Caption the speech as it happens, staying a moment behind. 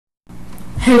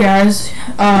Hey guys,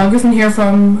 Griffin here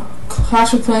from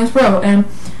Clash of Clans Pro, and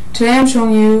today I'm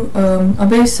showing you a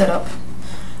base setup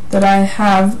that I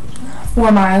have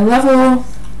for my level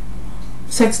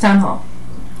 6 Town Hall.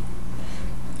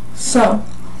 So,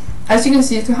 as you can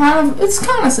see, it's kind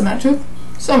of symmetric,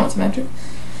 somewhat symmetric.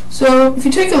 So, if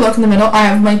you take a look in the middle, I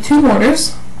have my 2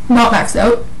 mortars, not maxed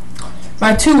out,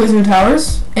 my 2 wizard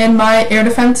towers, and my air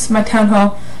defense, my town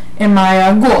hall, and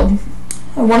my gold,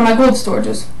 one of my gold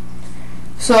storages.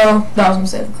 So that was a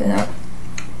mistake, clean that.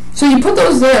 So you put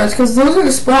those there because those are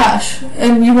the splash,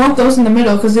 and you want those in the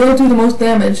middle because they'll do the most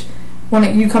damage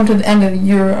when you come to the end of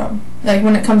your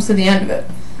when it comes to the end of it.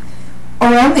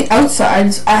 Around the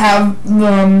outsides, I have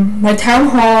my town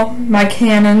hall, my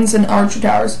cannons, and archer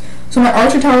towers. So my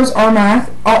archer towers are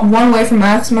one away from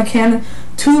max. Two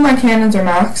of my cannons are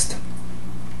maxed,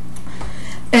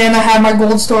 and I have my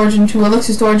gold storage and 2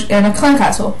 elixir storage and a clan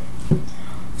castle.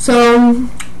 So.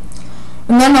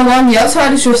 And then along the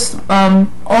outside is just all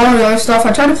the other stuff.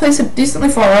 I try to place it decently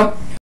far up